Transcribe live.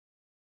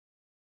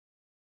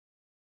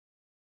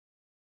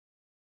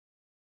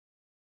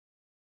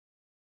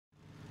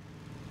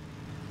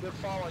They're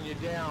following you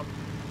down.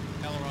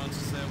 Ailerons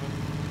disabled.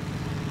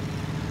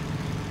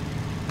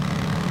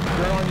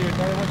 They're on you.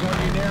 Another one's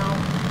on you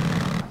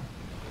now.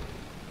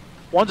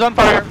 One's on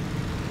fire.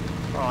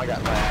 Oh, I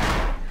got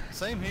lag.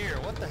 Same here.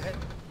 What the heck?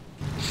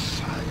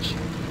 Fudge.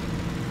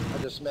 I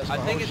just messed my I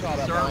think whole it's shot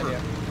the up behind server. you.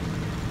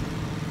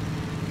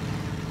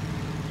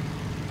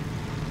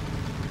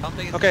 I don't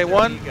think it's Okay, the server,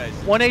 one you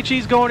guys.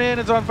 HE's going in.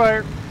 It's on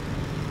fire.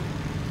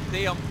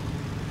 See them.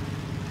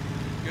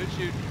 Good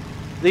shooting.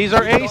 These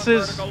are Keep going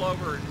aces. vertical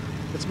over it.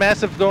 It's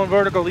massive going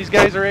vertical. These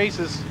guys are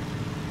aces.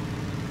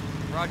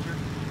 Roger.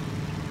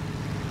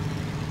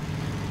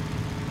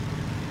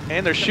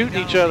 And they're shooting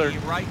Coming each down other. the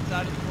right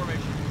side of the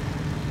formation.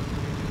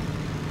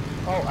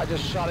 Oh, I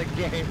just shot a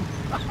game.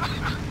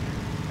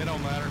 It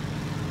don't matter.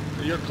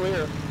 You're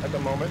clear at the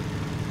moment.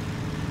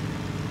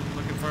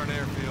 Looking for an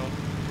airfield.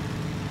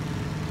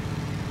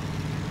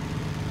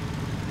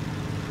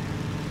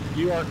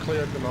 You are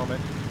clear at the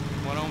moment.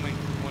 One on me.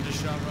 One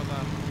just shot right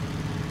by me.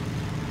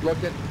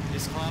 Look at.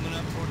 He's climbing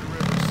up toward the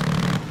rivers.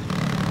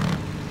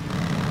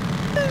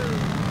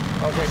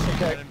 Okay,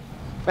 okay.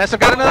 Massive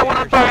got another one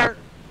on fire.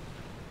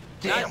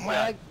 Damn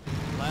lag.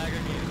 Lag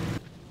again.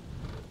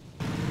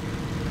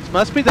 This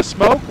must be the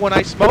smoke. When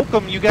I smoke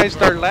them, you guys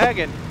start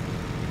lagging.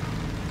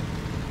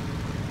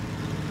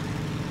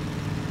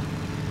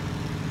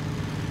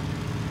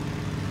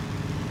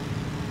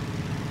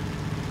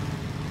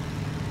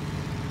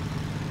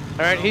 All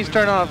right, he's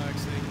turned off.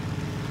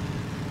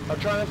 I'm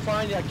trying to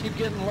find you. I keep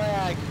getting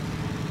lag.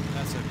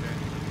 That's okay.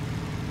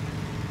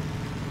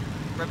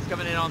 Reps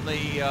coming in on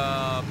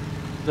the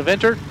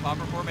Venter.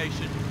 bomber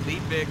formation.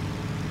 Lead big.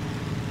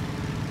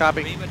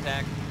 Copy. Beam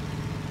attack.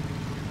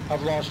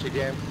 I've lost you,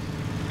 game.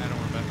 I don't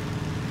worry about it.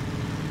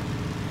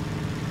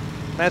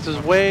 Mass is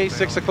way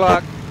 6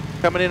 o'clock.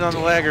 Coming in on the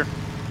lagger.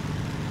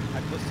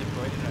 I'm close to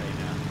Croydon right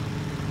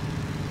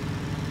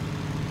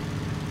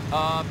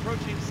now.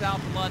 Approaching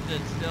South London,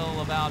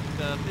 still about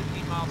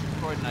 15 miles from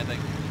Croydon, I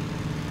think.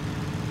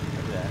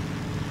 Look at that.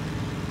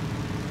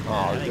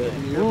 Oh,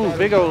 you're Ooh, better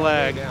big ol' than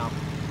lag. right now.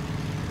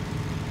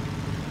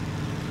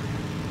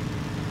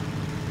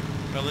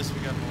 Well, at least we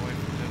got them away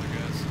from the other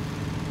guys.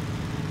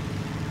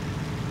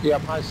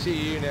 Yep, I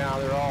see you now.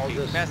 They're all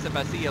just Massive,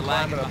 I see you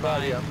lagging climbing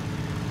above behind.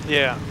 you.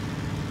 Yeah.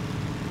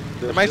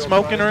 They're Am I still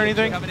smoking trying or to get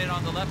anything? Coming in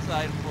on the left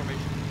side of the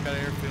formation. Got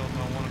an airfield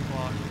by 1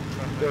 o'clock.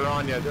 you. They're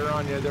on you. They're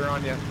on you. They're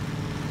on you.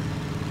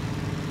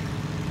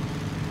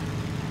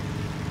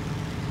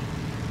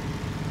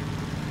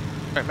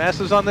 All right,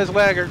 Massive's on this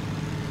lagger.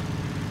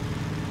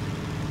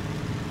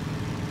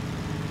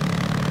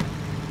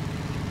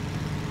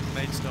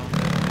 Maidstone.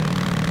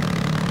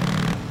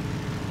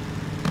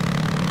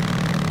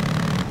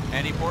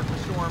 Anti-port to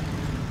storm.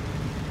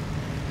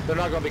 They're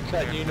not going to be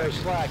cutting you no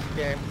slack,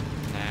 game.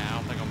 Nah, I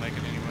don't think I'll make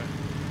it anyway.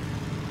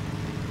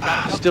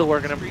 Still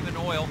working him. Streaming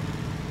oil.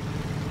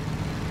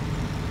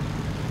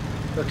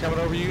 They're coming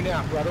over you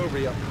now. Right over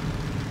you.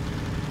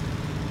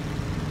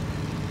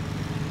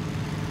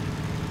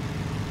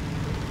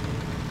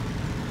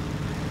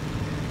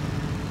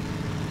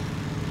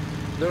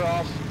 They're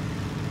off.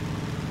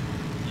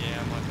 Yeah,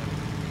 I might have.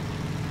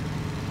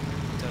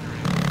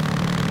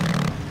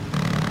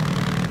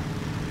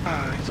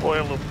 He's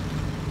oiled them.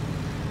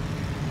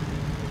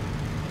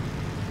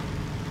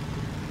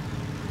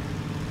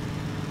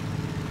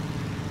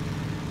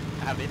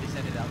 Have they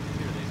descended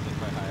altitude or are they still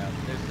quite high up?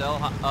 They're still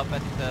up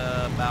at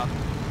about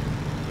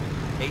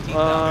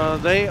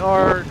 18,000. They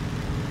are.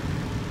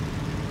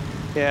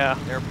 Yeah.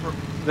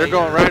 They're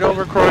going right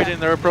over Croydon.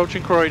 They're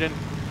approaching Croydon.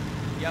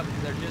 Yep,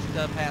 they're just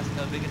past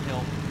Biggin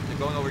Hill. They're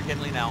going over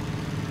Kinley now.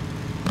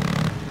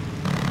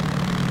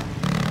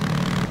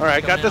 All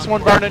right, got this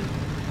one burning.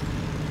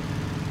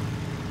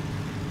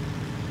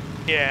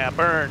 Yeah,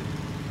 burn.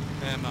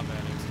 Eh, my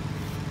bad.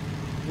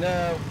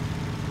 No.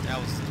 That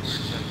was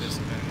at a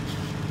disadvantage.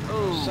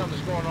 Oh,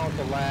 something's going on with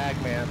the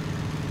lag, man.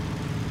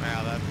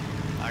 Wow,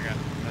 I got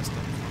messed up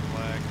from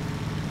lag.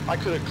 I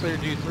could have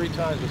cleared you 3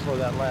 times before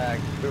that lag,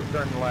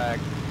 during the lag.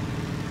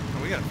 Oh,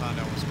 we gotta find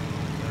out what's going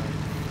on with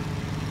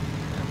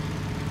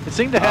that. It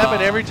seemed to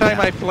happen every time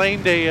yeah. I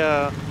flamed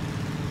a.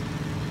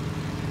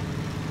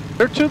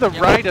 They're to the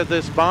right of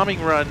this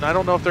bombing run. I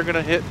don't know if they're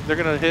gonna hit. They're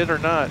gonna hit or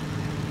not.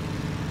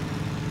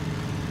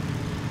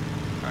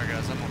 Alright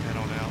guys, I'm gonna head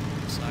on out.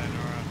 Sayonara,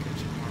 I'll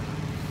catch you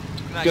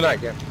tomorrow. Good night,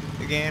 game.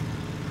 Again.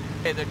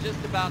 Okay, they're just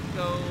about to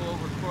go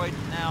over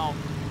Croydon now.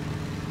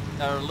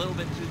 They're a little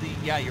bit to the,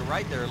 yeah, you're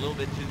right, they're a little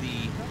bit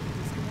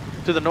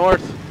to the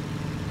north.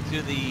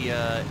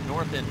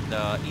 North and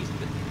east.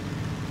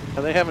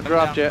 And they haven't Coming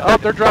dropped down. yet. Oh,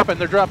 they're dropping.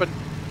 They're dropping.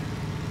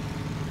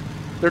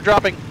 They're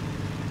dropping.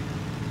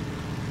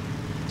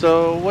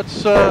 So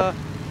what's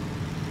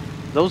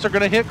those are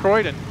gonna hit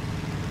Croydon.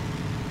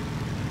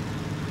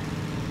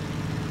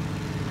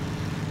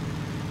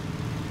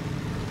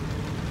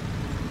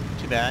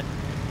 Too bad.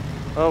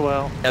 Oh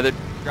well. Yeah, they're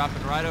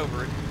dropping right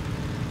over it.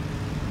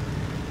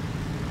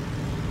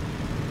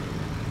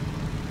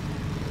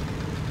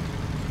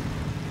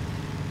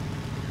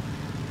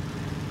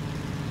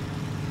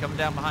 Coming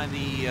down behind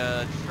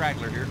the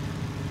straggler here.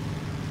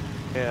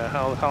 Yeah,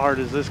 how hard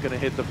is this going to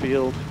hit the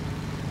field?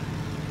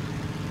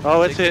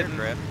 Oh, it's hitting.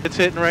 It's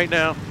hitting right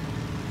now.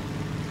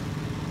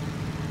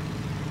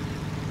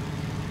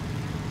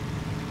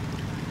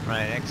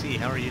 Right, XE,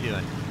 how are you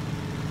doing?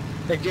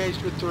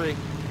 Engaged with 3.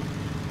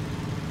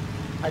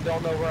 I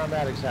don't know where I'm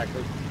at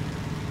exactly.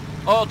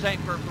 Oil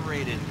tank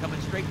perforated, coming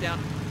straight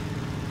down.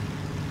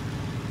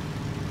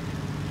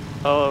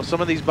 Oh, some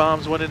of these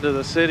bombs went into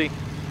the city.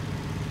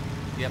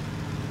 Yep,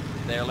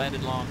 they're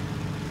landed long.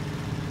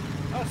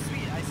 Oh,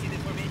 sweet. I see the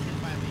formation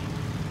finally.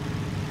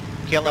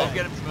 Kill Go it.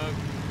 get him, Smoke.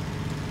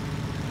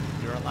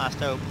 You're our last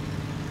hope.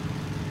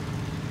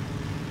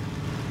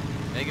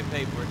 Make him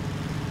pay for it.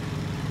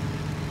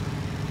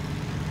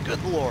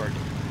 Good lord.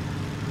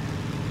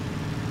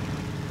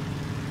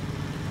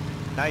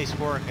 Nice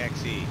work,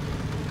 XE.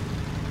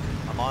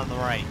 I'm on the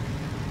right.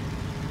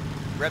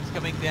 Reps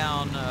coming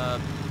down,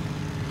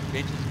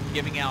 bitches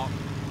giving out.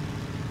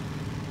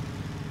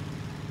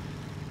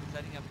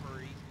 Setting up for